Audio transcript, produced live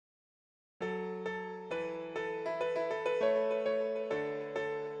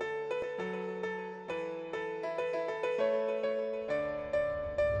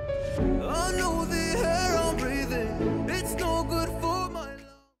I know the air I'm breathing, it's no good for my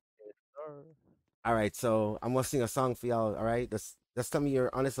love. All right, so I'm gonna sing a song for y'all. All right, just tell me your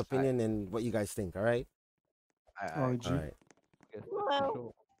honest opinion and what you guys think. All right. All right.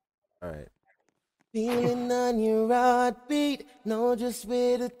 Wow. All right. Feeling on your heartbeat, know just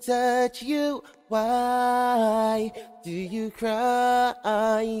where to touch you. Why do you cry?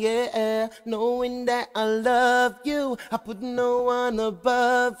 Yeah, knowing that I love you, I put no one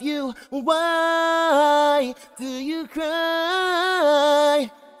above you. Why do you cry?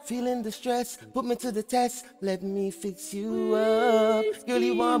 Feeling the stress, put me to the test. Let me fix you up. Girl,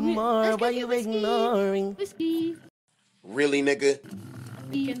 you want more? Why you ignoring? Really, nigga?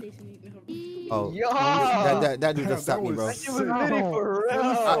 Oh, Yeah. that dude just stopped me, bro. That shit was really for real.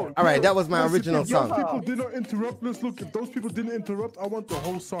 All right, that was my original song. Those people did not interrupt. Let's look. If those people didn't interrupt, I want the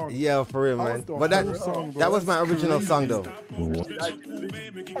whole song. Yeah, for real, man. But that was my original song, though.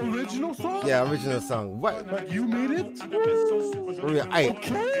 Original song? Yeah, original song. What? Like you made it? For real. I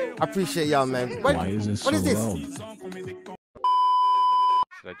appreciate y'all, man. What is this? Should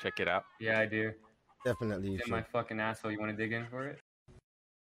I check it out? Yeah, I do. Definitely. You Is it should. my fucking asshole? You want to dig in for it?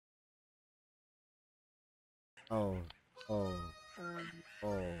 Oh. All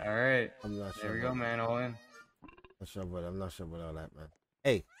right. I'm not sure. There we go, man. All in. I'm not sure about all that, man.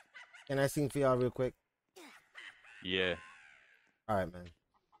 Hey, can I sing for y'all real quick? Yeah. All right, man.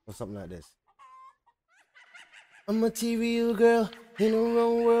 Or something like this. A material girl in her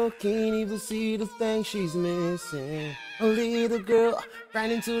own world, can't even see the thing she's missing. A little girl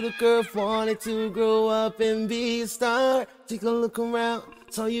ran into the curve, wanted to grow up and be a star. Take a look around,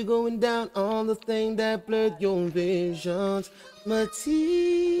 saw you going down on the thing that blurred your visions.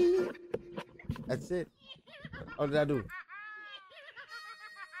 Material. That's it. What did I do?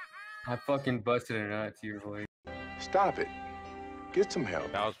 I fucking busted a nut to your voice. Stop it. Get some help.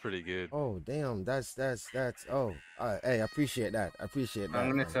 That was pretty good. Oh, damn. That's, oh. Hey, I appreciate that. I'm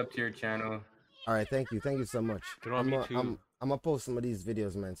gonna sub to your channel. All right, thank you so much. On me too. I'm gonna post some of these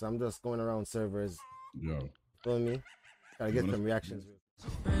videos, man. So I'm just going around servers. Yeah. Feel me? Gotta get some reactions.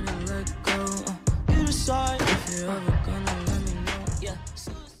 You decide if you're ever gonna let me know. Yeah.